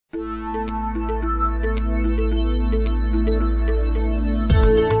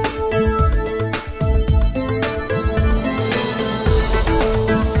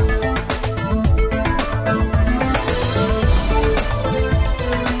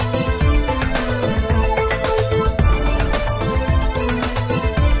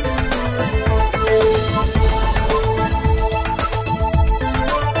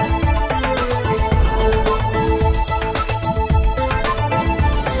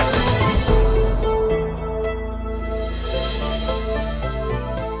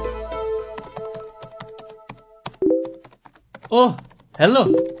ओ hello,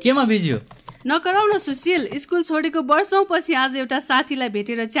 केमा busy हो? नकराउ न सुशील, स्कुल छोडेको वर्षौं पछि आज एउटा साथीलाई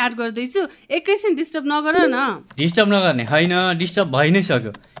भेटेर च्याट गर्दैछु। एकैछिन डिस्टर्ब नगर न। डिस्टर्ब नगर्ने होइन, डिस्टर्ब भइ नै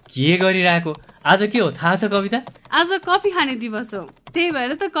सक्यो। के गरिरहेको? आज के हो थाहा छ कविता? आज कफी खाने दिवस हो, त्यही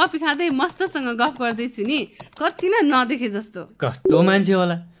भएर त कफी खाँदै मस्तसँग गफ गर्दैछु नि। कति न नदेखे जस्तो। कस्तो मान्छे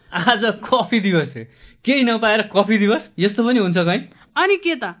होला, आज कफी दिवस रे, केही नपाएर कफी दिवस, यस्तो पनि हुन्छ कहीँ? अनि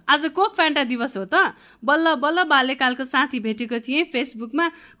के त, आज कोक फ्यान्टा दिवस हो त। बल्ल बल्ल बाल्यकालको साथी भेटेको थिएँ फेसबुकमा।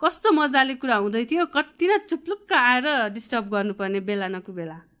 कस्तो मजाले कुरा हुँदै थियो, कति न चुप्लुक्क आएर डिस्टर्ब गर्नुपर्ने बेला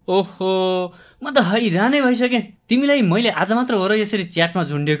नकुबेला। ओहो, म त हैरानै भइसकेँ। तिमीलाई मैले आज मात्र हो र यसरी च्याटमा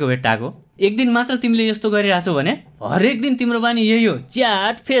झुन्डिएको भेट्टाएको? एक दिन मात्र तिमीले यस्तो गरिरहेछौ भने हरेक दिन तिम्रो बानी यही हो,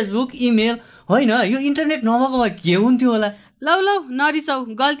 च्याट, फेसबुक, इमेल। होइन, यो इन्टरनेट नभएको भए के हुन्थ्यो होला? लौ लौ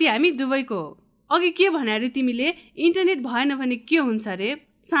नरिसाउ, गल्ती हामी दुवैको हो। अघि के भने अरे तिमीले, इन्टरनेट भएन भने के हुन्छ रे?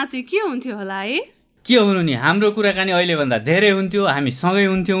 साँच्चै के हुन्थ्यो होला है? के हुनु नि, हाम्रो कुराकानी अहिले भन्दा धेरै हुन्थ्यो, हामी सँगै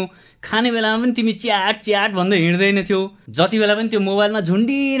हुन्थ्यौं। खाने बेलामा पनि तिमी च्याट च्याट भन्दै हिँड्दैन थियौ, जति बेला पनि त्यो मोबाइलमा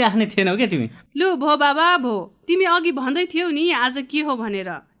झुन्डिराख्ने थिएनौ क्या तिमी। लु भो बाबा भो, तिमी अघि भन्दै थियौ नि आज के हो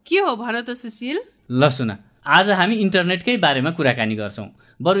भनेर। के हो भन त सुशील? ल सुन, आज हामी इन्टरनेटकै बारेमा कुराकानी गर्छौं।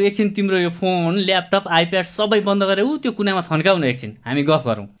 बरु एकछिन तिम्रो यो फोन, ल्यापटप, आइप्याड सबै बन्द गरेर त्यो कुनामा थन्काउ न, एकछिन हामी गफ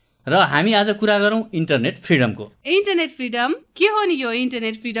गरौँ। र हामी आज कुरा गरौँ इन्टरनेट फ्रिडमको। Internet freedom? के हो नि यो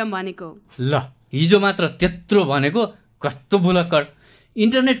इन्टरनेट फ्रिडम भनेको? ल, हिजो मात्र त्यत्रो भनेको, कस्तो बुलक्कड।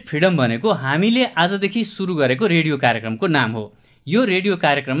 इन्टरनेट फ्रिडम भनेको हामीले आजदेखि सुरु गरेको रेडियो कार्यक्रमको नाम हो। यो रेडियो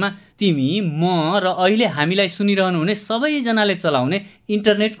कार्यक्रममा तिमी, म र अहिले हामीलाई सुनिरहनु हुने सबैजनाले चलाउने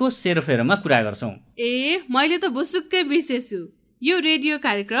इन्टरनेटको सेरोफेरोमा कुरा गर्छौं। ए, मैले त बुसुक्कै बिर्सेछु। यो रेडियो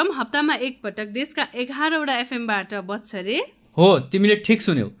कार्यक्रम हप्तामा एकपटक देशका 11वटा एफएमबाट बज्छ रे? हो, तिमीले ठिक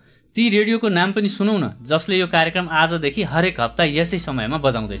सुन्यौ। ती रेडियोको नाम पनि सुनौ न, जसले यो कार्यक्रम आजदेखि हरेक हप्ता यसै समयमा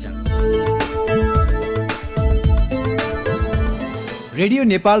बजाउँदैछन्। Radio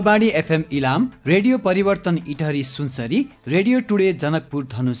Nepalvani FM Ilam, radio Parivartan Itahari Sunsari, radio today Janakpur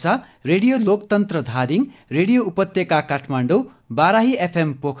Dhanusha, radio Loktantra Dhading, radio Upatyaka Kathmandu, Barahi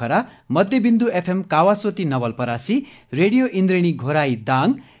FM Pokhara, Madhyabindu FM Kawasoti Nawalparasi, radio Indreni Ghorahi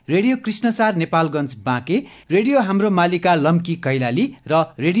Dang, radio Krishnasar Nepalgunj Banke, radio Hamro Malika लम्की कैलाली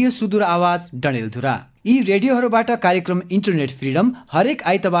र रेडियो सुदूर आवाज डडेलधुरा। यी रेडियोहरूबाट कार्यक्रम इन्टरनेट फ्रिडम हरेक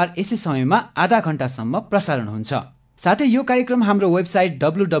आइतबार यसै समयमा आधा घण्टासम्म प्रसारण हुन्छ। साथै यो कार्यक्रम हाम्रो वेबसाइट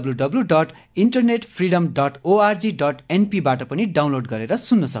www.internetfreedom.org.np बाट पनि डाउनलोड गरेर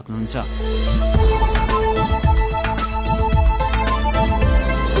सुन्न सक्नुहुन्छ।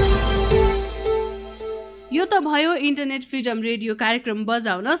 यो त भयो इन्टरनेट फ्रिडम रेडियो कार्यक्रम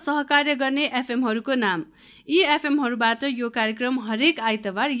बजाउन सहकार्य गर्ने एफएमहरूको नाम। यी एफएमहरूबाट यो कार्यक्रम हरेक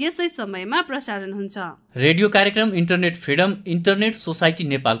आइतबार यसै समयमा प्रसारण हुन्छ। रेडियो कार्यक्रम इन्टरनेट फ्रिडम इन्टरनेट सोसाइटी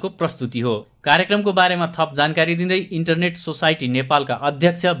नेपालको प्रस्तुति हो। कार्यक्रमको बारेमा थप जानकारी दिँदै इन्टरनेट सोसाइटी नेपालका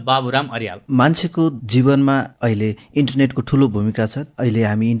अध्यक्ष बाबुराम अर्याल। मान्छेको जीवनमा अहिले इन्टरनेटको ठूलो भूमिका छ। अहिले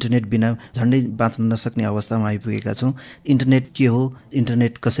हामी इन्टरनेट बिना झन्डै बाँच्न नसक्ने अवस्थामा आइपुगेका छौँ। इन्टरनेट के हो,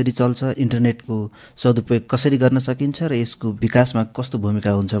 इन्टरनेट कसरी चल्छ, इन्टरनेटको सदुपयोग कसरी गर्न सकिन्छ र यसको विकासमा कस्तो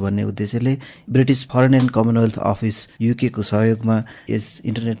भूमिका हुन्छ भन्ने उद्देश्यले British foreign and Commonwealth office UK को सहयोगमा यस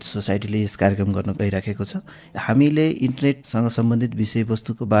इन्टरनेट सोसाइटीले यस कार्यक्रम गर्न गइराखेको छ। हामीले इन्टरनेटसँग सम्बन्धित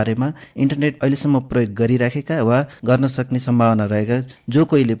विषयवस्तुको बारेमा इन्टरनेट अहिलेसम्म प्रयोग गरिराखेका वा गर्न सक्ने सम्भावना रहेका जो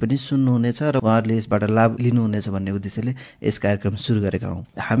कोहीले पनि सुन्नुहुनेछ र उहाँहरूले यसबाट लाभ लिनुहुनेछ भन्ने उद्देश्यले यस कार्यक्रम सुरु गरेका हौँ।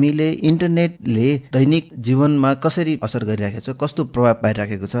 हामीले इन्टरनेटले दैनिक जीवनमा कसरी असर गरिराखेको छ, कस्तो प्रभाव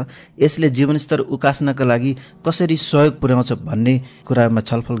पारिराखेको छ, यसले जीवनस्तर उकास्नका लागि कसरी सहयोग पुर्याउँछ भन्ने कुरामा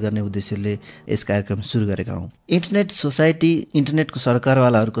छलफल गर्ने उद्देश्यले यस कार्यक्रम सुरु गरेका हौँ। इन्टरनेट सोसाइटी इन्टरनेटको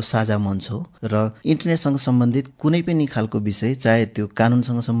सरकारवालाहरूको साझा मञ्च हो र इन्टरनेटसँग सम्बन्धित कुनै पनि खालको विषय, चाहे त्यो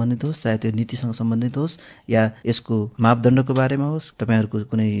कानुनसँग सम्बन्धित होस्, चाहे त्यो नीतिसँग सम्बन्धित होस् या यसको मापदण्डको बारेमा होस्, तपाईँहरूको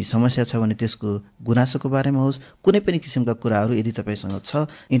कुनै समस्या छ भने त्यसको गुनासोको बारेमा होस्, कुनै पनि किसिमका कुराहरू यदि तपाईँसँग छ,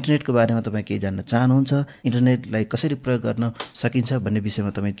 इन्टरनेटको बारेमा तपाईँ केही जान्न चाहनुहुन्छ, इन्टरनेटलाई कसरी प्रयोग गर्न सकिन्छ भन्ने विषयमा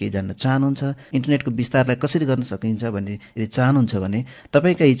तपाईँ केही जान्न चाहनुहुन्छ, इन्टरनेटको विस्तारलाई कसरी गर्न सकिन्छ भन्ने यदि चाहनुहुन्छ भने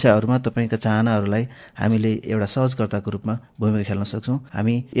तपाईँका इच्छाहरूमा, तपाईँका चाहनाहरूलाई हामीले एउटा सहजकर्ताको रूपमा भूमिका खेल्न सक्छौँ।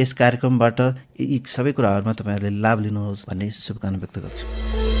 हामी यस कार्यक्रमबाट यी सबै कुराहरूमा तपाईँहरूले लाभ लिनुहोस् भन्ने शुभकामना व्यक्त गर्छु।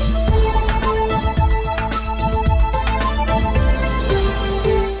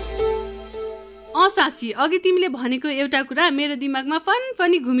 साँच्ची अघि तिमीले भनेको एउटा कुरा मेरो दिमागमा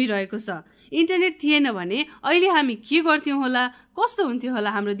पनि घुमिरहेको छ। इन्टरनेट थिएन भने अहिले हामी के गर्थ्यौं होला, कस्तो हुन्थ्यो होला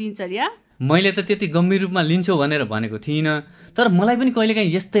हाम्रो दिनचर्या? मैले त त्यति गम्भीर रूपमा लिन्छौ भनेर भनेको थिइनँ, तर मलाई पनि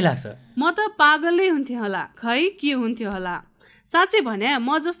कहिलेकाहीँ यस्तै लाग्छ। म त पागलै हुन्थेँ होला। खै के हुन्थ्यो होला। साँच्चै भने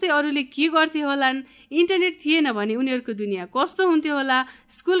म जस्तै अरूले के गर्थे होलान्, इन्टरनेट थिएन भने उनीहरूको दुनियाँ कस्तो हुन्थ्यो होला।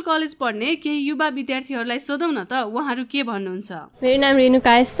 स्कुल कलेज पढ्ने केही युवा विद्यार्थीहरूलाई सोधौँ न त, उहाँहरू के भन्नुहुन्छ। मेरो नाम रेणु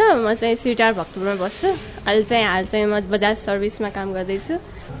कायस्थ, म चाहिँ स्वीटार भक्तपुरमा बस्छु। अहिले हाल चाहिँ म बजाज सर्भिसमा काम गर्दैछु।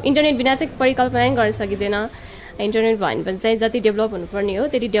 इन्टरनेट बिना चाहिँ परिकल्पना नै गर्न सकिँदैन। इन्टरनेट भयो भने चाहिँ जति डेभलप हुनुपर्ने हो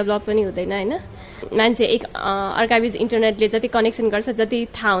त्यति डेभलप पनि हुँदैन होइन। मान्छे एक अर्काबीच इन्टरनेटले जति कनेक्सन गर्छ, जति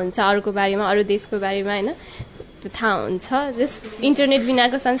थाहा हुन्छ अरूको बारेमा, अरू देशको बारेमा होइन, त्यो थाहा हुन्छ। जस इन्टरनेट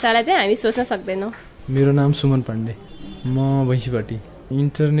बिनाको संसारलाई चाहिँ हामी सोच्न सक्दैनौँ। मेरो नाम सुमन पाण्डे, म भैँसीपट्टि।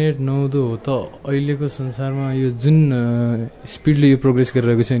 इन्टरनेट नहुँदो हो त अहिलेको संसारमा यो जुन स्पिडले यो प्रोग्रेस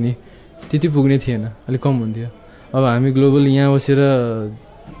गरिरहेको छ नि, त्यति पुग्ने थिएन, अलिक कम हुन्थ्यो। अब हामी ग्लोबल यहाँ बसेर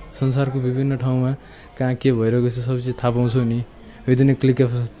संसारको विभिन्न ठाउँमा कहाँ के भइरहेको छ सब चिज थाहा पाउँछौँ नि, विदिन ए क्लिक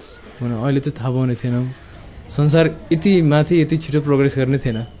अफ। अहिले त थाहा पाउने थिएनौँ, संसार यति माथि यति छिटो प्रोग्रेस गर्ने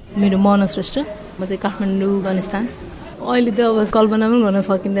थिएन। मेरो मन श्रेष्ठ, म चाहिँ काठमाडौँ गणेशस्थान। अहिले त अब कल्पना पनि गर्न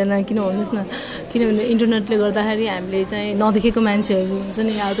सकिँदैन, किन भन्नुहोस् न, किनभने इन्टरनेटले गर्दाखेरि हामीले चाहिँ नदेखेको मान्छेहरू हुन्छ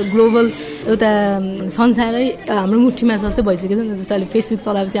नि, अब त ग्लोबल एउटा संसारै हाम्रो मुठीमा जस्तै भइसकेको छ नि। जस्तो अहिले फेसबुक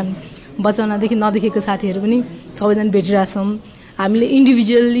चलाएपछि हामी बचाउनदेखि नदेखेको साथीहरू पनि सबैजना भेटिरहेछौँ। हामीले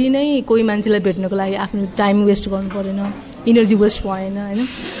इन्डिभिजुअल्ली नै कोही मान्छेलाई भेट्नको लागि आफ्नो टाइम वेस्ट गर्नु परेन, इनर्जी वेस्ट भएन होइन।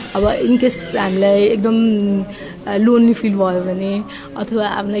 अब इनकेस हामीलाई एकदम लोन्ली फिल भयो भने अथवा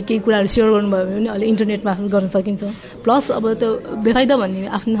हामीलाई केही कुराहरू सेयर गर्नुभयो भने अहिले इन्टरनेट मार्फत गर्न सकिन्छ। प्लस अब त्यो बेफाइदा भन्ने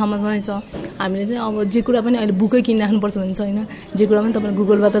आफ्नो ठाउँमा चाहिँ छ। हामीले चाहिँ अब जे कुरा पनि अहिले बुकै किनिराख्नुपर्छ भने छैन, जे कुरा पनि तपाईँले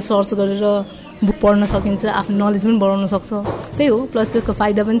गुगलबाट सर्च गरेर बुक पढ्न सकिन्छ, आफ्नो नलेज पनि बढाउन सक्छ। त्यही हो, प्लस त्यसको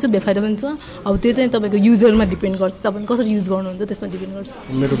फाइदा पनि छ बेफाइदा पनि छ। अब त्यो चाहिँ तपाईँको युजरमा डिपेन्ड गर्छ, तपाईँले कसरी युज गर्नुहुन्छ त्यसमा डिपेन्ड गर्छ।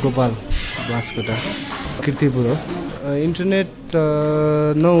 मेरो गोपाल बास्कोटा किर्तिपुर हो। इन्टरनेट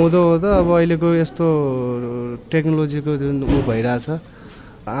नहुँदो हो त अब अहिलेको यस्तो टेक्नोलोजीको जुन भइरहेछ,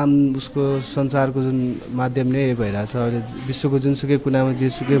 आम उसको संसारको जुन माध्यम नै भइरहेछ। अहिले विश्वको जुनसुकै कुनामा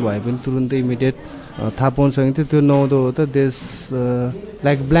जेसुकै भए पनि तुरुन्तै इमिडिएट थाहा पाउन सकिन्थ्यो। त्यो नहुँदो हो त देश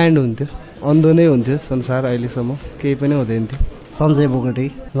लाइक ब्लाइन्ड हुन्थ्यो, अन्धो नै हुन्थ्यो संसार। अहिलेसम्म केही पनि हुँदैन थियो। सञ्जय बोगटी,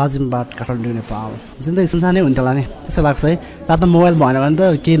 लाजिमबाट, काठमाडौँ, नेपाल। जिन्दगी सुनसान नै हुन्थ्यो होला नि, त्यस्तो लाग्छ है। रातमा मोबाइल भएन भने त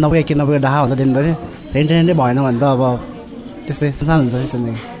के नपुगे डाहा हुन्छ दिनभरि। इन्टरनेटै भएन भने त अब त्यस्तै सुनसान हुन्छ नि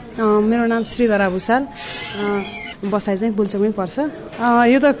जिन्दगी। मेरो नाम श्रीधरा भूषाल, बसाइ चाहिँ बुल्चोकमै पर्छ।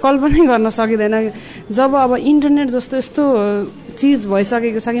 यो त कल्पनै गर्न सकिँदैन। जब अब इन्टरनेट जस्तो यस्तो चिज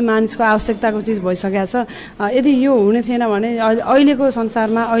भइसकेको छ कि मानिसको आवश्यकताको चिज भइसकेको छ, यदि यो हुने थिएन भने अहिलेको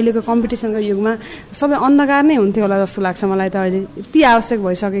संसारमा, अहिलेको कम्पिटिसनको युगमा सबै अन्धकार नै हुन्थ्यो होला जस्तो लाग्छ मलाई त। अहिले यति आवश्यक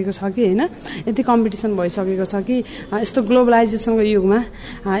भइसकेको छ कि होइन, यति कम्पिटिसन भइसकेको छ कि यस्तो ग्लोबलाइजेसनको युगमा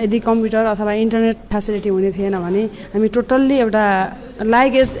यदि कम्प्युटर अथवा इन्टरनेट फेसिलिटी हुने थिएन भने हामी टोटल्ली एउटा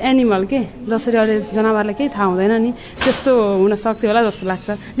लाइक एज एनिमल के, जसरी अहिले जनावरलाई केही थाहा हुँदैन नि, त्यस्तो हुन सक्थ्यो होला जस्तो लाग्छ।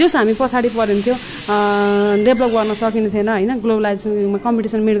 जस हामी पछाडि परिन्थ्यो, डेभलप गर्न सकिने थिएन होइन, ग्लोबलाइजेसनमा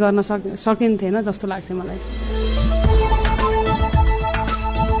कम्पिटिसन मिट गर्न सकिन्थेन जस्तो लाग्थ्यो मलाई।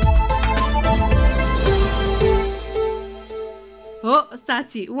 हो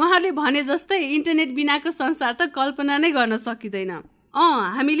साँच्ची, उहाँले भने जस्तै इन्टरनेट बिनाको संसार त कल्पना नै गर्न सकिँदैन।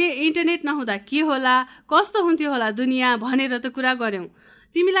 हामीले इन्टरनेट नहुँदा के होला, कस्तो हुन्थ्यो होला दुनियाँ भनेर त कुरा गर्यौं।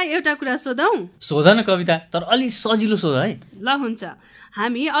 तिमीलाई एउटा कुरा सोधौं? सोध न कविता, तर अलि सजिलो सोध है। ल हुन्छ।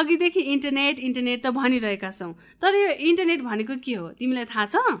 हामी अघिदेखि इन्टरनेट त भनिरहेका छौँ, तर यो इन्टरनेट भनेको के हो तिमीलाई थाहा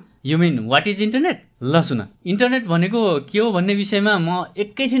छ? You mean what is internet? ल सुन, इन्टरनेट भनेको के हो भन्ने विषयमा म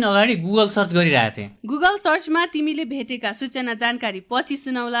एकैछिन अगाडि गुगल सर्च गरिरहेको थिएँ। गुगल सर्चमा तिमीले भेटेका सूचना जानकारी पछि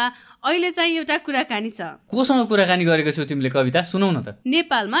सुनाउला। अहिले चाहिँ एउटा कुराकानी छ। कोसँग कुराकानी गरेको छौ तिमीले कविता? सुनाउ न त।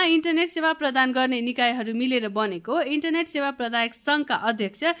 नेपालमा इन्टरनेट सेवा प्रदान गर्ने निकायहरू मिलेर बनेको इन्टरनेट सेवा प्रदायक संघका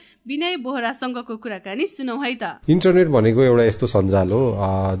अध्यक्ष विनय बोहरासँगको कुराकानी सुनौ है त। इन्टरनेट भनेको एउटा यस्तो सञ्जाल हो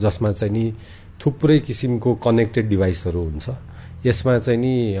जसमा चाहिँ नि थुप्रै किसिमको कनेक्टेड डिभाइसहरू हुन्छ। यसमा चाहिँ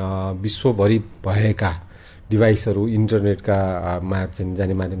नि विश्वभरि भएका डिभाइसहरू इन्टरनेटका मा चाहिँ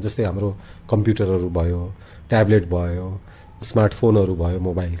जाने माध्यम, जस्तै हाम्रो कम्प्युटरहरू भयो, ट्याब्लेट भयो, स्मार्टफोनहरू भयो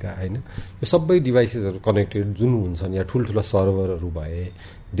मोबाइलका होइन, यो सबै डिभाइसेसहरू कनेक्टेड जुन हुन्छन्, या ठुल्ठुला सर्भरहरू भए,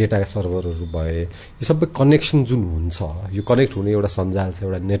 डेटा सर्भरहरू भए, यो सबै कनेक्सन जुन हुन्छ, यो कनेक्ट हुने एउटा सञ्जाल छ,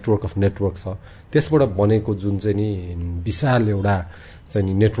 एउटा नेटवर्क अफ नेटवर्क छ। त्यसबाट बनेको जुन चाहिँ नि विशाल एउटा चाहिँ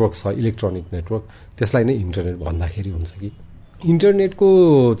नि नेटवर्क छ, इलेक्ट्रोनिक नेटवर्क, त्यसलाई नै इन्टरनेट भन्दाखेरि हुन्छ कि। इन्टरनेटको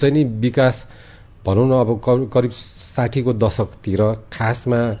चाहिँ नि विकास भनौँ न अब करिब 60 को दशकतिर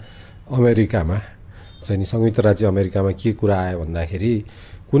खासमा अमेरिकामा चाहिँ नि संयुक्त राज्य अमेरिकामा के कुरा आयो भन्दाखेरि,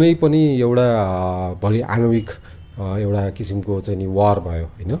 कुनै पनि एउटा भरि आणविक एउटा किसिमको चाहिँ नि वार भयो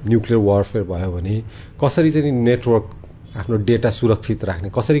होइन, न्युक्लियर वारफेयर भयो भने कसरी चाहिँ नि नेटवर्क आफ्नो डेटा सुरक्षित राख्ने,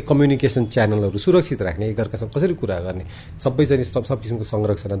 कसरी कम्युनिकेसन च्यानलहरू सुरक्षित राख्ने, एकअर्कासँग कसरी कुरा गर्ने, सबै चाहिँ सब किसिमको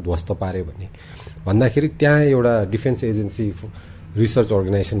संरचना ध्वस्त पार्यो भन्दाखेरि त्यहाँ एउटा डिफेन्स एजेन्सी रिसर्च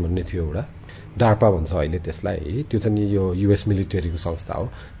अर्गनाइजेसन भन्ने थियो एउटा, डार्पा भन्छ अहिले त्यसलाई, त्यो चाहिँ यो युएस मिलिटरीको संस्था हो।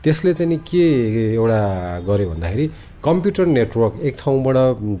 त्यसले चाहिँ के एउटा गर्यो भन्दाखेरि कम्प्युटर नेटवर्क एक ठाउँबाट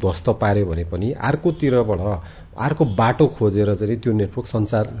ध्वस्त पार्यो भने पनि अर्को बाटो खोजेर चाहिँ त्यो नेटवर्क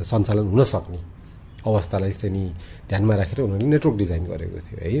सञ्चालन हुन सक्ने अवस्थालाई चाहिँ नि ध्यानमा राखेर उनीहरूले नेटवर्क डिजाइन गरेको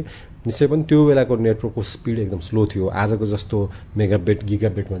थियो है। निश्चय पनि त्यो बेलाको नेटवर्कको स्पिड एकदम स्लो थियो, आजको जस्तो मेगाबिट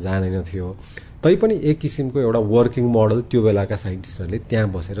गिगाबिटमा जाँदैन थियो। तैपनि एक किसिमको एउटा वर्किङ मोडल त्यो बेलाका साइन्टिस्टहरूले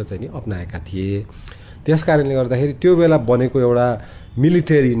त्यहाँ बसेर चाहिँ नि अपनाएका थिए। त्यस कारणले गर्दाखेरि त्यो बेला बनेको एउटा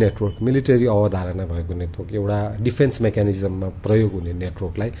मिलिटरी नेटवर्क, मिलिटरी अवधारणा भएको नेटवर्क, एउटा डिफेन्स मेकानिजममा प्रयोग हुने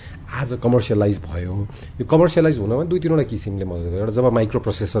नेटवर्कलाई आज कमर्सियलाइज भयो। यो कमर्सियलाइज हुनमा 2-3वटा किसिमले मद्दत गर्यो। एउटा जब माइक्रो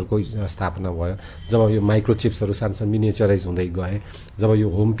प्रोसेसरको स्थापना भयो, जब यो माइक्रोचिप्सहरू सानसानो मिनिएचराइज हुँदै गए, जब यो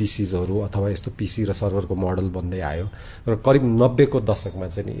होम पिसिजहरू अथवा यस्तो पिसी र सर्भरको मोडल बन्दै आयो र करिब 90को दशकमा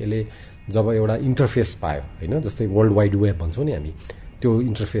चाहिँ नि यसले जब एउटा इन्टरफेस पायो होइन, जस्तै वर्ल्ड वाइड वेब भन्छौँ नि हामी, त्यो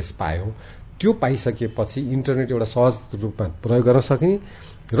इन्टरफेस पायो, त्यो पाइसकेपछि इन्टरनेट एउटा सहज रूपमा प्रयोग गर्न सकिने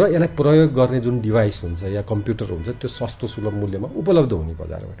र यसलाई प्रयोग गर्ने जुन डिभाइस हुन्छ या कम्प्युटर हुन्छ त्यो सस्तो सुलभ मूल्यमा उपलब्ध हुने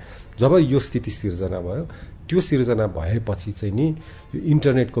बजारमा। जब यो स्थिति सिर्जना भयो, त्यो सिर्जना भएपछि चाहिँ नि यो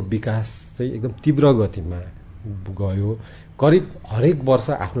इन्टरनेटको विकास चाहिँ एकदम तीव्र गतिमा गयो। करिब हरेक वर्ष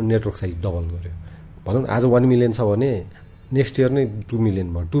आफ्नो नेटवर्क साइज डबल गर्यो। भनौँ आज 1 मिलियन छ भने नेक्स्ट इयर नै 2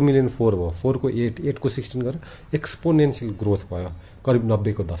 मिलियन भयो, 2 मिलियन 4 भयो, 4 को 8, 8 को 16 गरेर एक्सपोनेन्सियल ग्रोथ भयो करिब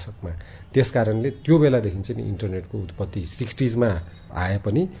 90को दशकमा। त्यस कारणले त्यो बेलादेखि चाहिँ इन्टरनेटको उत्पत्ति 60sमा आए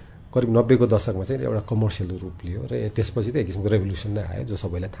पनि करिब 90को दशकमा चाहिँ एउटा कमर्सियल रूप लियो र त्यसपछि त एक किसिमको रेभोल्युसन नै आयो जो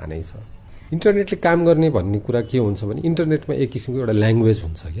सबैलाई थाहा नै छ। इन्टरनेटले काम गर्ने भन्ने कुरा के हुन्छ भने इन्टरनेटमा एक किसिमको एउटा ल्याङ्ग्वेज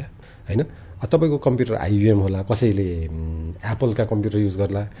हुन्छ क्या होइन। तपाईँको कम्प्युटर आइबिएम होला, कसैले एप्पलका कम्प्युटर युज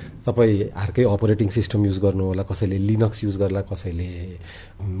गर्ला, तपाईँ अर्कै अपरेटिङ सिस्टम युज गर्नु होला, कसैले लिनक्स युज गर्ला, कसैले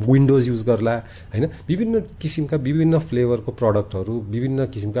विन्डोज युज गर्ला होइन। विभिन्न किसिमका विभिन्न फ्लेभरको प्रडक्टहरू, विभिन्न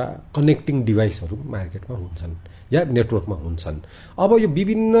किसिमका कनेक्टिङ डिभाइसहरू मार्केटमा हुन्छन् या नेटवर्कमा हुन्छन्। अब यो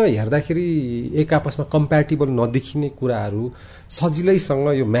विभिन्न हेर्दाखेरि एक आपसमा कम्प्याटिबल नदेखिने कुराहरू सजिलैसँग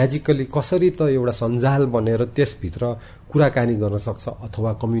यो म्याजिकली कसरी त एउटा सञ्जाल बनेर त्यसभित्र कुराकानी गर्न सक्छ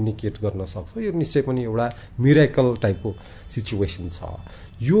अथवा कम्युनिकेट गर्न सक्छ, यो निश्चय पनि एउटा मिरेकल टाइपको सिचुएसन छ।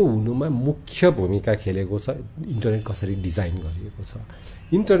 यो हुनुमा मुख्य भूमिका खेलेको छ इन्टरनेट कसरी डिजाइन गरिएको छ।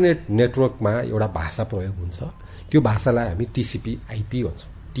 इन्टरनेट नेटवर्कमा एउटा भाषा प्रयोग हुन्छ, त्यो भाषालाई हामी टिसिपी आइपी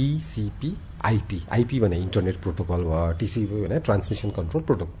भन्छौँ। टिसिपी आइपी, आइपी भने इन्टरनेट प्रोटोकल भयो, टिसिपी भने transmission control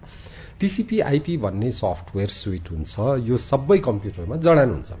protocol. TCP IP भन्ने सफ्टवेयर सुइट हुन्छ, यो सबै कम्प्युटरमा जडान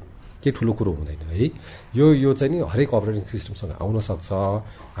हुन्छ, केही ठुलो कुरो हुँदैन है। यो चाहिँ नि हरेक अपरेटिङ सिस्टमसँग आउन सक्छ,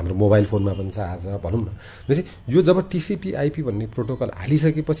 हाम्रो मोबाइल फोनमा पनि छ आज भनौँ न। भनेपछि यो जब टिसिपी आइपी भन्ने प्रोटोकल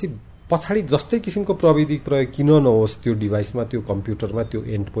हालिसकेपछि पछाडि जस्तै किसिमको प्रविधि प्रयोग किन नहोस् त्यो डिभाइसमा, त्यो कम्प्युटरमा, त्यो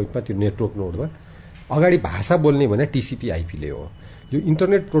एन्ड पोइन्टमा, त्यो नेटवर्क नोडमा अगाडि भाषा बोल्ने भने टिसिपी आइपीले हो। यो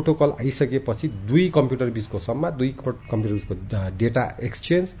इन्टरनेट प्रोटोकल आइसकेपछि 2 कम्प्युटर बिचको संवाद, 2 कम्प्युटर बिचको डेटा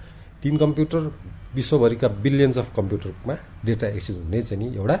एक्सचेन्ज, 3 कम्प्युटर विश्वभरिका बिलियन्स अफ कम्प्युटरमा डेटा एक्सचेन्ज हुने चाहिँ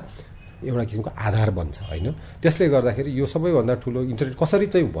नि एउटा किसिमको आधार बन्छ होइन। त्यसले गर्दाखेरि यो सबैभन्दा ठुलो इन्टरनेट कसरी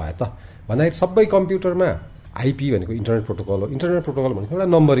चाहिँ भयो त भन्दाखेरि सबै कम्प्युटरमा आइपी भनेको इन्टरनेट प्रोटोकल हो। इन्टरनेट प्रोटोकल भनेको एउटा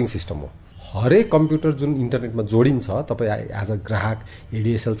नम्बरिङ सिस्टम हो। हरेक कम्प्युटर जुन इन्टरनेटमा जोडिन्छ, तपाईँ आज ग्राहक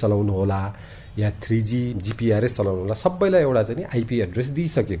एडिएसएल चलाउनु होला या 3G जिपिआरएस चलाउनु होला, सबैलाई एउटा चाहिँ नि आइपी एड्रेस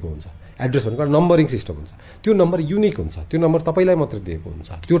दिइसकेको हुन्छ। एड्रेस भनेको एउटा नम्बरिङ सिस्टम हुन्छ, त्यो नम्बर युनिक हुन्छ, त्यो नम्बर तपाईँलाई मात्रै दिएको हुन्छ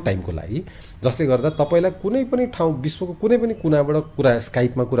त्यो टाइमको लागि, जसले गर्दा तपाईँलाई कुनै पनि ठाउँ विश्वको कुनै पनि कुनाबाट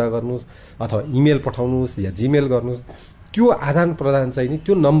स्काइपमा कुरा गर्नुहोस् अथवा इमेल पठाउनुहोस् या जिमेल गर्नुहोस्, त्यो आदान प्रदान चाहिँ नि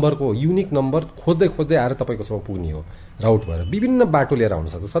त्यो नम्बरको युनिक नम्बर खोज्दै खोज्दै आएर तपाईँकोसम्म पुग्ने हो राउट भएर। विभिन्न बाटो लिएर आउन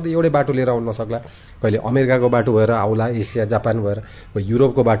सक्छ, सधैँ एउटै बाटो लिएर आउन नसक्ला, कहिले अमेरिकाको बाटो भएर आउला, एसिया जापान भएर, कोही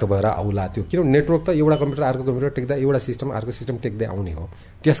युरोपको बाटो भएर आउला। त्यो किनभने नेटवर्क त एउटा कम्प्युटर अर्को कम्प्युटर टेक्दा, एउटा सिस्टम अर्को सिस्टम टेक्दै आउने हो।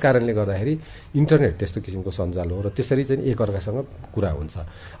 त्यस कारणले गर्दाखेरि इन्टरनेट त्यस्तो किसिमको सञ्जाल हो र त्यसरी चाहिँ एकअर्कासँग कुरा हुन्छ।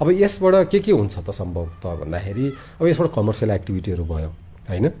 अब यसबाट के हुन्छ त सम्भव त भन्दाखेरि अब यसबाट कमर्सियल एक्टिभिटीहरू भयो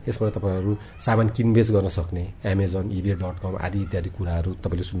होइन। यसबाट तपाईँहरू सामान किनबेच गर्न सक्ने एमाजोन, eBay.com आदि इत्यादि कुराहरू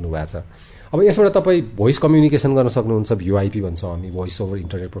तपाईँले सुन्नुभएको छ। अब यसबाट तपाईँ भोइस कम्युनिकेसन गर्न सक्नुहुन्छ, VoIP भन्छौँ हामी, भोइस ओभर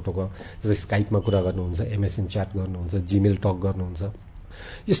इन्टरनेट प्रोटोकल, जस्तै स्काइपमा कुरा गर्नुहुन्छ, MSN च्याट गर्नुहुन्छ, जिमेल टक गर्नुहुन्छ,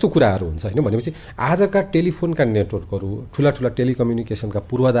 यस्तो कुराहरू हुन्छ होइन। भनेपछि आजका टेलिफोनका नेटवर्कहरू, ठुला ठुला टेलिकम्युनिकेसनका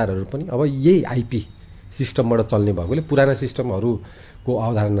पूर्वाधारहरू पनि अब यही आइपी सिस्टमबाट चल्ने भएकोले पुराना सिस्टमहरूको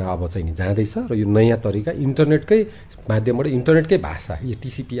अवधारणा अब चाहिँ नि जाँदैछ र यो नयाँ तरिका इन्टरनेटकै माध्यमबाट, इन्टरनेटकै भाषा यो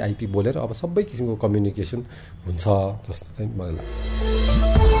टिसिपी आइपी बोलेर अब सबै किसिमको कम्युनिकेसन हुन्छ जस्तो चाहिँ मलाई लाग्छ।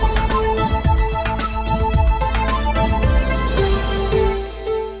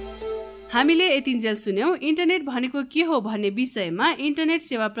 हामीले यतिन्जेल सुन्यौं इन्टरनेट भनेको के हो भन्ने विषयमा इन्टरनेट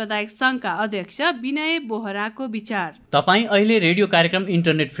सेवा प्रदायक संघका अध्यक्ष विनय बोहराको विचार। तपाईँ अहिले रेडियो कार्यक्रम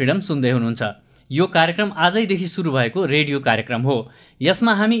इन्टरनेट फ्रिडम सुन्दै हुनुहुन्छ। यो कार्यक्रम आजैदेखि सुरु भएको रेडियो कार्यक्रम हो।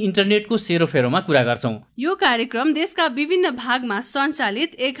 यसमा हामी इन्टरनेटको सेरोफेरोमा कुरा गर्छौं। यो कार्यक्रम देशका विभिन्न भागमा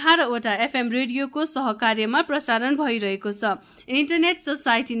सञ्चालित 11वटा एफएम रेडियोको सहकार्यमा प्रसारण भइरहेको छ। इन्टरनेट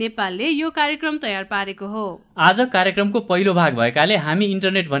सोसाइटी नेपालले यो कार्यक्रम तयार पारेको हो। आज कार्यक्रमको पहिलो भाग भएकाले हामी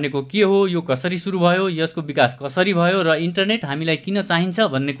इन्टरनेट भनेको के हो, यो कसरी सुरु भयो, यसको विकास कसरी भयो र इन्टरनेट हामीलाई किन चाहिन्छ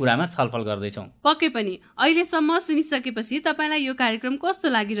भन्ने कुरामा छलफल गर्दैछौं। पक्कै पनि अहिलेसम्म सुनिसकेपछि तपाईलाई यो कार्यक्रम कस्तो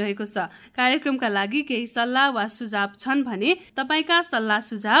लागिरहेको छ? कार्यक्रमका लागि केही सल्लाह वा सुझाव छन् भने तपाईका सल्लाह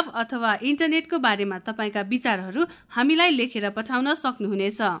सुझाव अथवा इन्टरनेटको बारेमा तपाईका विचारहरू हामीलाई लेखेर पठाउन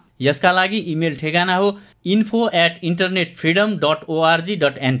सक्नुहुनेछ। यसका लागि इमेल ठेगाना हो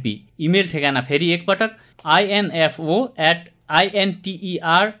info@internetfreedom.org.np। इमेल ठेगाना फेरि एकपटक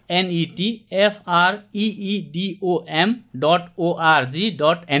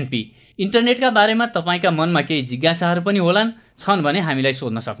info@internetfreedom.org.np। इन्टरनेटका बारेमा तपाईका मनमा केही जिज्ञासाहरू पनि होलान्, छन् भने हामीलाई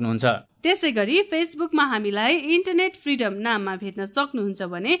सोध्न सक्नुहुन्छ। त्यसै गरी फेसबुकमा हामीलाई इन्टरनेट फ्रिडम नाममा भेट्न सक्नुहुन्छ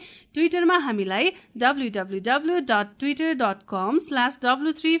भने ट्विटरमा हामीलाई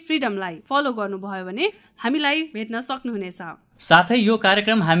www.twitter.com/w3freedom लाई फलो गर्नुभयो भने हामीलाई भेट्न सक्नुहुनेछ। साथै यो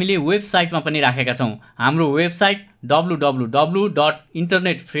कार्यक्रम हामीले वेबसाइटमा पनि राखेका छौं। हाम्रो वेबसाइट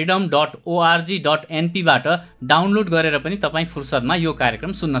www.internetfreedom.org.np बाट डाउनलोड गरेर पनि तपाईँ फुर्सदमा यो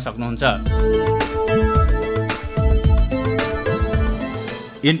कार्यक्रम सुन्न सक्नुहुन्छ।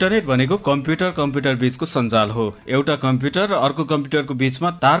 इन्टरनेट भनेको कम्प्युटर बीचको सञ्जाल हो। एउटा कम्प्युटर र अर्को कम्प्युटरको बीचमा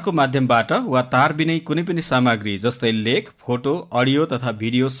तारको माध्यमबाट वा तार बिनै कुनै पनि सामग्री जस्तै लेख, फोटो, अडियो तथा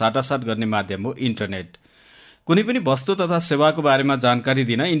भिडियो साटासाट गर्ने माध्यम हो इन्टरनेट। कुनै पनि वस्तु तथा सेवाको बारेमा जानकारी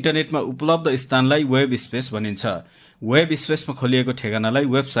दिन इन्टरनेटमा उपलब्ध स्थानलाई वेब स्पेस भनिन्छ। वेब स्पेसमा खोलिएको ठेगानालाई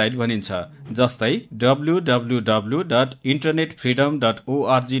वेबसाइट भनिन्छ, जस्तै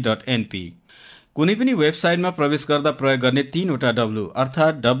www.internetfreedom.org.np। कुनै पनि वेबसाइटमा प्रवेश गर्दा प्रयोग गर्ने 3वटा W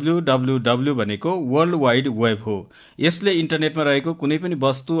अर्थात www भनेको वर्ल्ड वाइड वेब हो। यसले इन्टरनेटमा रहेको कुनै पनि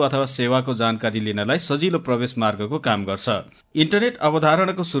वस्तु अथवा सेवाको जानकारी लिनलाई सजिलो प्रवेश मार्गको काम गर्छ। इन्टरनेट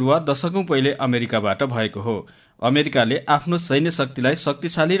अवधारणाको सुरुवात दशकौं पहिले अमेरिकाबाट भएको हो। अमेरिकाले आफ्नो सैन्य शक्तिलाई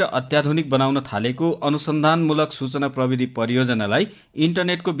शक्तिशाली र अत्याधुनिक बनाउन थालेको अनुसन्धानमूलक सूचना प्रविधि परियोजनालाई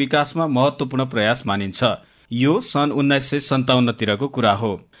इन्टरनेटको विकासमा महत्वपूर्ण प्रयास मानिन्छ। यो सन् 1957 तिरको कुरा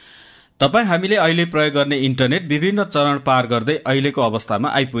हो। तपाईँ हामीले अहिले प्रयोग गर्ने इन्टरनेट विभिन्न चरण पार गर्दै अहिलेको अवस्थामा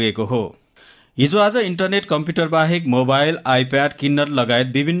आइपुगेको हो। हिजो आज इन्टरनेट कम्प्युटर बाहेक मोबाइल, आइप्याड, किन्डल लगायत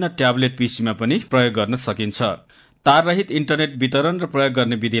विभिन्न ट्याब्लेट पीसीमा पनि प्रयोग गर्न सकिन्छ। ताररहित इन्टरनेट वितरण र प्रयोग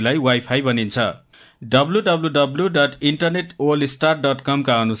गर्ने विधिलाई वाइफाई भनिन्छ। www.internetallstar.com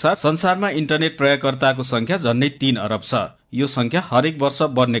का अनुसार संसारमा इन्टरनेट प्रयोगकर्ताको संख्या झन्डै 3 अरब छ। यो संख्या हरेक वर्ष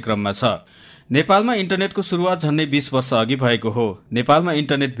बढ्ने क्रममा छ। नेपालमा इन्टरनेटको सुरुवात झन्डै 20 वर्ष अघि भएको हो। नेपालमा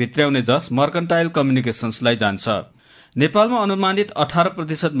इन्टरनेट भित्र्याउने जस मर्कन्टाइल कम्युनिकेशन्सलाई जान्छ। नेपालमा अनुमानित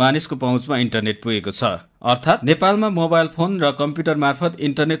 18% मानिसको पहुँचमा इन्टरनेट पुगेको छ। अर्थात नेपालमा मोबाइल फोन र कम्प्युटर मार्फत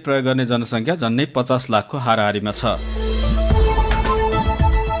इन्टरनेट प्रयोग गर्ने जनसंख्या झन्डै 50 लाखको हाराहारीमा छ।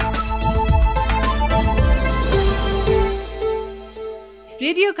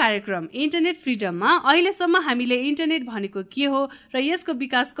 रेडियो कार्यक्रम इन्टरनेट फ्रिडममा अहिलेसम्म हामीले इन्टरनेट भनेको के हो र यसको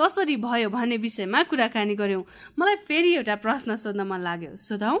विकास कसरी भयो भन्ने विषयमा कुराकानी गर्यौं। मलाई फेरि एउटा प्रश्न सोध्न मन लाग्यो।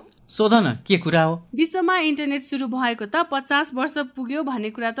 सोधौं? सोध न, के कुरा हो? विश्वमा इन्टरनेट सुरु भएको त 50 वर्ष पुग्यो भन्ने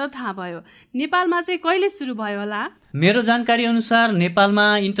कुरा त थाहा भयो। नेपालमा चाहिँ कहिले सुरु भयो होला? मेरो जानकारी अनुसार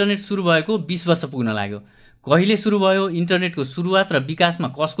नेपालमा इन्टरनेट सुरु भएको 20 वर्ष पुग्न लाग्यो। कहिले सुरु भयो, इन्टरनेटको सुरुवात र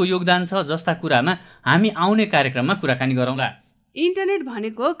विकासमा कसको योगदान छ जस्ता कुरामा हामी आउने कार्यक्रममा कुराकानी गरौँला। इन्टरनेट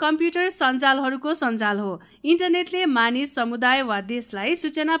भनेको कम्प्युटर सञ्जालहरूको सञ्जाल हो। इन्टरनेटले मानिस, समुदाय वा देशलाई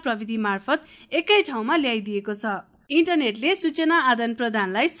सूचना प्रविधि मार्फत एकै ठाउँमा ल्याइदिएको छ। इन्टरनेटले सूचना आदान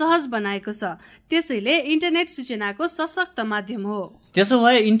प्रदानलाई सहज बनाएको छ। त्यसैले इन्टरनेट सूचनाको सशक्त माध्यम हो। त्यसो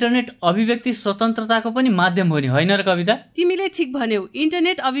भए इन्टरनेट अभिव्यक्ति स्वतन्त्रताको पनि माध्यम हो नि, होइन र कविता? तिमीले ठिक भन्यौ।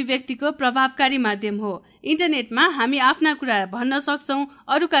 इन्टरनेट अभिव्यक्तिको प्रभावकारी माध्यम हो। इन्टरनेटमा हामी आफ्ना कुरा भन्न सक्छौं,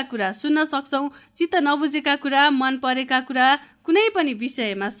 अरूका कुरा सुन्न सक्छौं, चित्त नबुझेका कुरा, मन परेका कुरा, कुनै पनि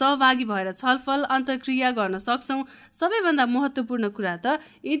विषयमा सहभागी भएर छलफल, अन्तर्क्रिया गर्न सक्छौं। सबैभन्दा महत्वपूर्ण कुरा त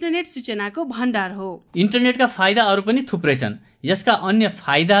इन्टरनेट सूचनाको भण्डार हो। इन्टरनेटका फाइदा अरू पनि थुप्रै छन्। यसका अन्य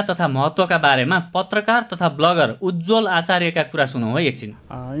फाइदा तथा महत्वका बारेमा पत्रकार तथा ब्लगर उज्जवल आचार्यका कुरा सुनौँ है एकछिन।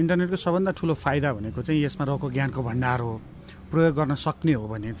 इन्टरनेटको सबभन्दा ठुलो फाइदा भनेको चाहिँ यसमा रहेको ज्ञानको भण्डार हो। प्रयोग गर्न सक्ने हो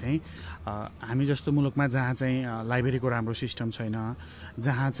भने चाहिँ हामी जस्तो मुलुकमा जहाँ चाहिँ लाइब्रेरीको राम्रो सिस्टम छैन,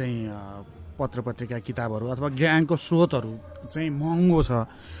 जहाँ चाहिँ पत्र पत्रिका, किताबहरू अथवा ज्ञानको स्रोतहरू चाहिँ महँगो छ,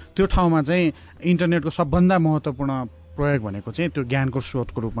 त्यो ठाउँमा चाहिँ इन्टरनेटको सबभन्दा महत्त्वपूर्ण प्रयोग भनेको चाहिँ त्यो ज्ञानको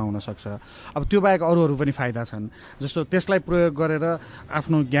स्रोतको रूपमा हुनसक्छ। अब त्यो बाहेक अरूहरू पनि फाइदा छन्, जस्तो त्यसलाई प्रयोग गरेर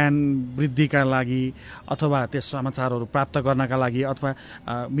आफ्नो ज्ञान वृद्धिका लागि अथवा त्यस समाचारहरू प्राप्त गर्नका लागि अथवा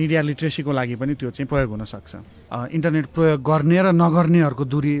मिडिया लिट्रेसीको लागि पनि त्यो चाहिँ प्रयोग हुनसक्छ। इन्टरनेट प्रयोग गर्ने र नगर्नेहरूको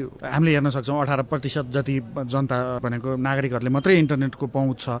दूरी हामीले हेर्न सक्छौँ। 18% जति जनता भनेको नागरिकहरूले मात्रै इन्टरनेटको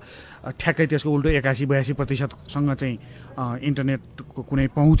पहुँच छ, ठ्याक्कै त्यसको उल्टो 81-82%सँग चाहिँ इन्टरनेटको कुनै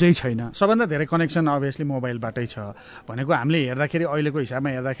पहुँचै छैन। सबभन्दा धेरै कनेक्सन अभियसली मोबाइलबाटै छ भनेको हामीले हेर्दाखेरि अहिलेको हिसाबमा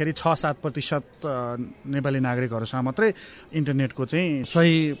हेर्दाखेरि 6-7% नेपाली नागरिकहरूसँग मात्रै इन्टरनेटको चाहिँ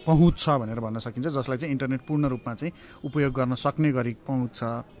सही पहुँच छ भनेर भन्न सकिन्छ, जसलाई चाहिँ इन्टरनेट पूर्ण रूपमा चाहिँ उपयोग गर्न सक्ने गरी पहुँच छ।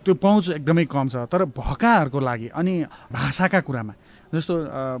 त्यो पहुँच एकदमै कम छ। तर भएकाहरूको लागि अनि भाषाका कुरामा जस्तो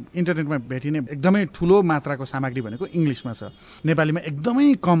इन्टरनेटमा भेटिने एकदमै ठुलो मात्राको सामग्री भनेको इङ्ग्लिसमा छ, नेपालीमा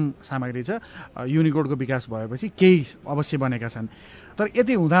एकदमै कम सामग्री छ। युनिकोडको विकास भएपछि केही अवश्य बनेका छन्। तर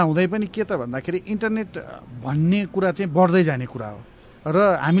यति हुँदाहुँदै पनि के त भन्दाखेरि इन्टरनेट भन्ने कुरा चाहिँ बढ्दै जाने कुरा हो र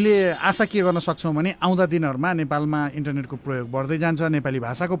हामीले आशा के गर्न सक्छौँ भने आउँदा दिनहरूमा नेपालमा इन्टरनेटको प्रयोग बढ्दै जान्छ, नेपाली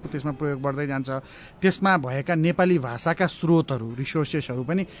भाषाको त्यसमा प्रयोग बढ्दै जान्छ, त्यसमा भएका नेपाली भाषाका स्रोतहरू रिसोर्सेसहरू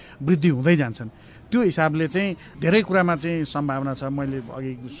पनि वृद्धि हुँदै जान्छन्। त्यो हिसाबले चाहिँ धेरै कुरामा चाहिँ सम्भावना छ। मैले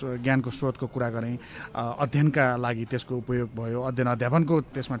अघि ज्ञानको स्रोतको कुरा गरेँ, अध्ययनका लागि त्यसको उपयोग भयो, अध्ययन अध्यापनको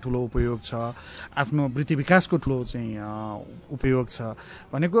त्यसमा ठुलो उपयोग छ, आफ्नो वृत्ति विकासको ठुलो चाहिँ उपयोग छ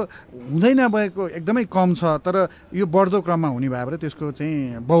भनेको हुँदै नभएको एकदमै कम छ। तर यो बढ्दो क्रममा हुने भएर त्यसको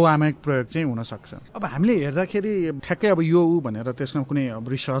चाहिँ बहुआयामिक प्रयोग चाहिँ हुनसक्छ। अब हामीले हेर्दाखेरि ठ्याक्कै अब यो भनेर त्यसमा कुनै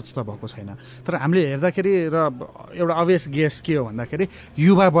रिसर्च त भएको छैन, तर हामीले हेर्दाखेरि र एउटा अभियस गेस के हो भन्दाखेरि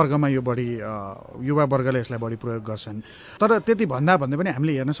युवा वर्गमा यो बढी युवा वर्गले यसलाई बढी प्रयोग गर्छन्। तर त्यति भन्दा पनि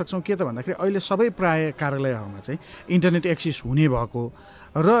हामीले हेर्न सक्छौँ के त भन्दाखेरि अहिले सबै प्राय कार्यालयहरूमा चाहिँ इन्टरनेट एक्सेस हुने भएको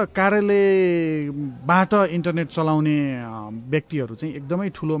र कार्यालयबाट इन्टरनेट चलाउने व्यक्तिहरू चाहिँ एकदमै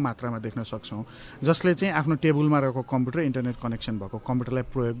ठुलो मात्रामा देख्न सक्छौँ, जसले चाहिँ आफ्नो टेबलमा रहेको कम्प्युटर इन्टरनेट कनेक्सन भएको कम्प्युटरलाई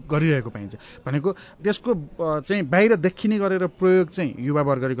प्रयोग गरिरहेको पाइन्छ। भनेको त्यसको चाहिँ बाहिर देखिने गरेर प्रयोग चाहिँ युवा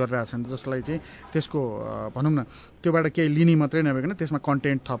वर्गले गरिरहेछन्, जसलाई चाहिँ त्यसको भनौँ न त्योबाट केही लिने मात्रै नभइकन त्यसमा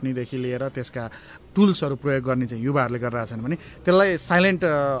कन्टेन्ट थप्नेदेखि लिएर त्यसका टुल्सहरू प्रयोग गर्ने चाहिँ युवाहरूले गरिरहेछन् भने त्यसलाई साइलेन्ट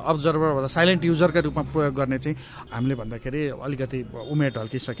अब्जर्भर वा साइलेन्ट युजरका रूपमा प्रयोग गर्ने चाहिँ हामीले भन्दाखेरि अलिकति उमेर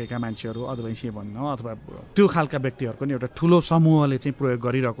ढल्किसकेका मान्छेहरू अधवैँसी भन्न अथवा त्यो खालका व्यक्तिहरूको नि एउटा ठुलो समूहले चाहिँ प्रयोग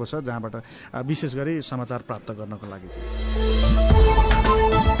गरिरहेको छ, जहाँबाट विशेष गरी समाचार प्राप्त गर्नको लागि चाहिँ।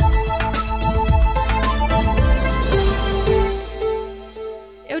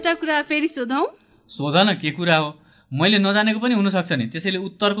 एउटा कुरा फेरि सोधौँ। सोध न, के कुरा हो? मैले नजानेको पनि हुनसक्छ नि, त्यसैले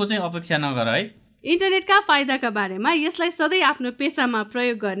उत्तरको चाहिँ अपेक्षा नगर है। इन्टरनेटका फाइदाका बारेमा यसलाई सधैँ आफ्नो पेसामा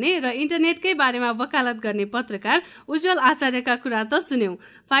प्रयोग गर्ने र इन्टरनेटकै बारेमा वकालत गर्ने पत्रकार उज्जवल आचार्यका कुरा त सुन्यौं।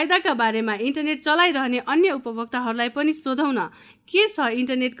 फाइदाका बारेमा इन्टरनेट चलाइरहने अन्य उपभोक्ताहरूलाई पनि सोधौँ न, के छ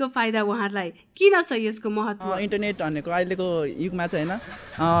इन्टरनेटको फाइदा उहाँहरूलाई, किन छ यसको महत्व? इन्टरनेट भनेको अहिलेको युगमा चाहिँ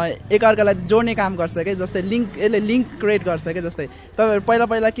होइन एकअर्कालाई जोड्ने काम गर्छ क्या, जस्तै यसले लिङ्क क्रिएट गर्छ क्या। जस्तै तपाईँ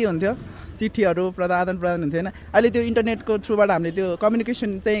पहिला के हुन्थ्यो, चिठीहरू आदान प्रदान हुन्थ्यो होइन, अहिले त्यो इन्टरनेटको थ्रुबाट हामीले त्यो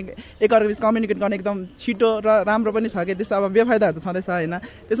कम्युनिकेसन चाहिँ एकअर्काबिच कम्युनिकेट गर्ने एकदम छिटो र राम्रो पनि छ कि। त्यसो अब बेफाइदाहरू त छँदैछ होइन,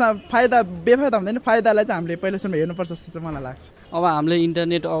 त्यसमा बेफाइदा हुँदैन, फाइदालाई चाहिँ हामीले पहिलासम्म हेर्नुपर्छ जस्तो चाहिँ मलाई लाग्छ। अब हामीले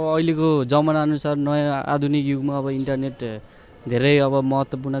इन्टरनेट अब अहिलेको जमानाअनुसार नयाँ आधुनिक युगमा अब इन्टरनेट धेरै अब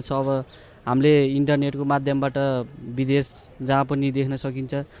महत्त्वपूर्ण छ। अब हामीले इन्टरनेटको माध्यमबाट विदेश जहाँ पनि देख्न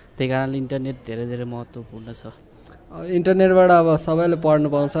सकिन्छ, त्यही कारणले इन्टरनेट धेरै धेरै महत्त्वपूर्ण छ। इन्टरनेटबाट अब सबैले पढ्नु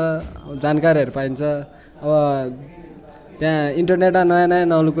पाउँछ, जानकारीहरू पाइन्छ। अब त्यहाँ इन्टरनेटमा नयाँ नयाँ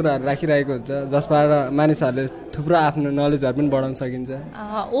नौलो कुराहरू राखिरहेको हुन्छ, जसबाट मानिसहरूले थुप्रो आफ्नो नलेजहरू पनि बढाउन सकिन्छ।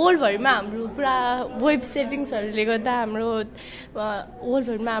 वर्ल्डभरिमा हाम्रो पुरा वेब सेटिङ्सहरूले गर्दा हाम्रो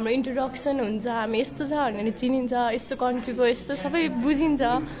वर्ल्डभरिमा हाम्रो इन्ट्रोडक्सन हुन्छ, हामी यस्तो छ भनेर चिनिन्छ, यस्तो कन्ट्रीको यस्तो सबै बुझिन्छ,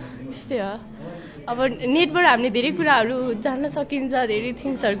 यस्तै हो। अब नेटबाट हामीले धेरै कुराहरू जान्न सकिन्छ, धेरै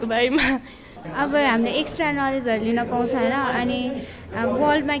थिङ्सहरूको बारेमा। अब हामीले एक्स्ट्रा नलेजहरू लिन पाउँछ होइन, अनि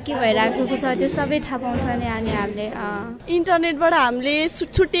वर्ल्डमा के भइराखेको छ त्यो सबै थाहा पाउँछ नि। अनि हामीले इन्टरनेटबाट हामीले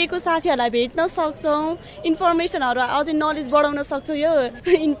छुट्टिएको साथीहरूलाई भेट्न सक्छौँ, इन्फर्मेसनहरू अझै नलेज बढाउन सक्छौँ, यो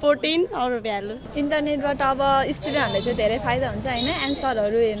इम्पोर्टेन्ट अरू भ्यालु। इन्टरनेटबाट अब स्टुडेन्टहरूलाई चाहिँ धेरै फाइदा हुन्छ होइन,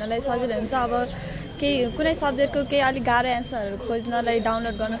 एन्सरहरू हेर्नलाई सजिलो हुन्छ। अब केही कुनै सब्जेक्टको केही अलिक गाह्रो एन्सरहरू खोज्नलाई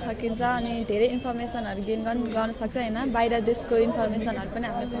डाउनलोड गर्न सकिन्छ, अनि धेरै इन्फर्मेसनहरू गेन गर्न सक्छ होइन, बाहिर देशको इन्फर्मेसनहरू पनि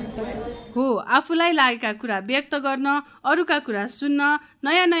हामीले पाउन सक्छौँ। हो, आफूलाई लागेका कुरा व्यक्त गर्न, अरूका कुरा सुन्न,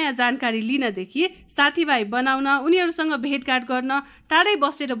 नयाँ नयाँ जानकारी लिनदेखि साथीभाइ बनाउन, उनीहरूसँग भेटघाट गर्न, टाढै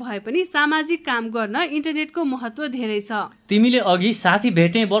बसेर भए पनि सामाजिक काम गर्न इन्टरनेटको महत्त्व धेरै छ। तिमीले अघि साथी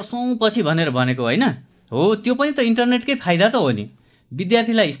भेट्ने वर्षौं पछि भनेर भनेको होइन? हो, त्यो पनि त इन्टरनेटकै फाइदा त हो नि।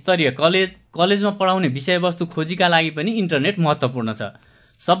 विद्यार्थीलाई स्तरीय कलेजमा पढाउने विषयवस्तु खोजीका लागि पनि इन्टरनेट महत्त्वपूर्ण छ।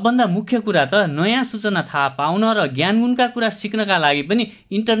 सबभन्दा मुख्य कुरा त नयाँ सूचना थाहा पाउन र ज्ञानगुणका कुरा सिक्नका लागि पनि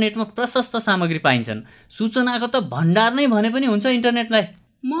इन्टरनेटमा प्रशस्त सामग्री पाइन्छन्। सूचनाको त भण्डार नै भने पनि हुन्छ इन्टरनेटलाई।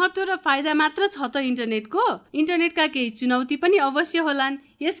 महत्त्व र फाइदा मात्र छ त इन्टरनेटको? इन्टरनेटका केही चुनौती पनि अवश्य होलान्,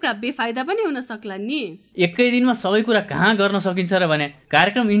 यसका बेफाइदा पनि हुन सक्लान् नि। एकै दिनमा सबै कुरा कहाँ गर्न सकिन्छ र भने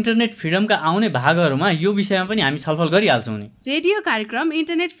कार्यक्रम इन्टरनेट फ्रिडमका आउने भागहरूमा यो विषयमा पनि हामी छलफल गरिहाल्छौँ नि। रेडियो कार्यक्रम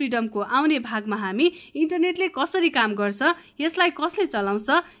इन्टरनेट फ्रिडमको आउने भागमा हामी इन्टरनेटले कसरी काम गर्छ, यसलाई कसले चलाउँछ,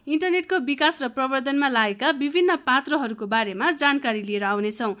 इन्टरनेटको विकास र प्रवर्धनमा लागेका विभिन्न पात्रहरूको बारेमा जानकारी लिएर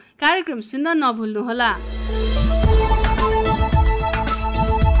आउनेछौँ। कार्यक्रम सुन्न नभुल्नुहोला।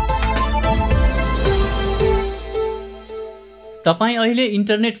 तपाईँ अहिले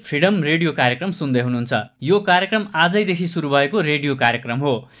इन्टरनेट फ्रिडम रेडियो कार्यक्रम सुन्दै हुनुहुन्छ। यो कार्यक्रम आजैदेखि सुरु भएको रेडियो कार्यक्रम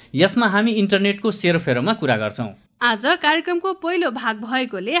हो। यसमा हामी इन्टरनेटको सेरोफेरोमा कुरा गर्छौं। आज कार्यक्रमको पहिलो भाग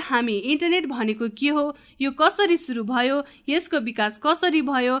भएकोले हामी इन्टरनेट भनेको के हो, यो कसरी सुरु भयो, यसको विकास कसरी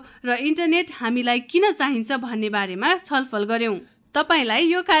भयो र इन्टरनेट हामीलाई किन चाहिन्छ भन्ने बारेमा छलफल गर्यौं। तपाईलाई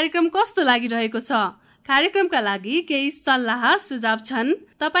यो कार्यक्रम कस्तो लागिरहेको छ? कार्यक्रमका लागि केही सल्लाह सुझाव छन्?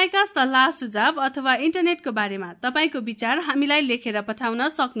 तपाईका सल्लाह सुझाव अथवा इन्टरनेटको बारेमा तपाईको विचार हामीलाई लेखेर पठाउन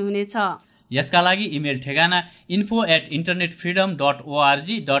सक्नुहुनेछ। यसका लागि इमेल ठेगाना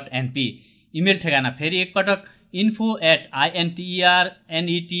info@internetfreedom.org.np, इमेल ठेगाना फेरि एकपटक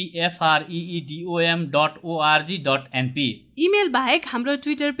info@internetfreedom.org.np। इमेल बाहेक हाम्रो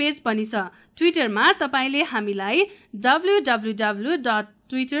ट्विटर पेज पनि छ। ट्विटरमा तपाईले हामीलाई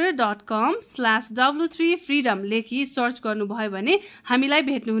www.twitter.com/w3freedom लेखी सर्च गर्नुभयो भने हामीलाई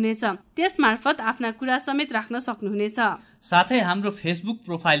भेट्नुहुनेछ। त्यसमार्फत आफ्ना कुरा समेत राख्न सक्नुहुनेछ। साथै हाम्रो फेसबुक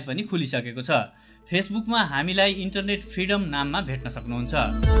प्रोफाइल पनि खुलिसकेको छ। फेसबुकमा हामीलाई इन्टरनेट फ्रिडम नाममा भेट्न सक्नुहुन्छ।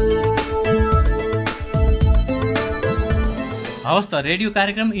 हवस् त, रेडियो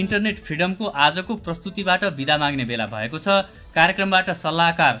कार्यक्रम इन्टरनेट फ्रिडमको आजको प्रस्तुतिबाट बिदा माग्ने बेला भएको छ। कार्यक्रमबाट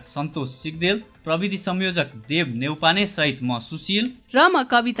सल्लाहकार सन्तोष सिगदेल, प्रविधि संयोजक देव नेउपाने सहित म सुशील र म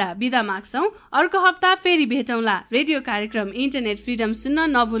कविता बिदा माग्छौं। अर्को हप्ता फेरि भेटौँला। रेडियो कार्यक्रम इन्टरनेट फ्रिडम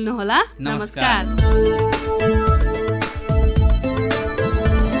सुन्न नभुल्नुहोला। नमस्कार।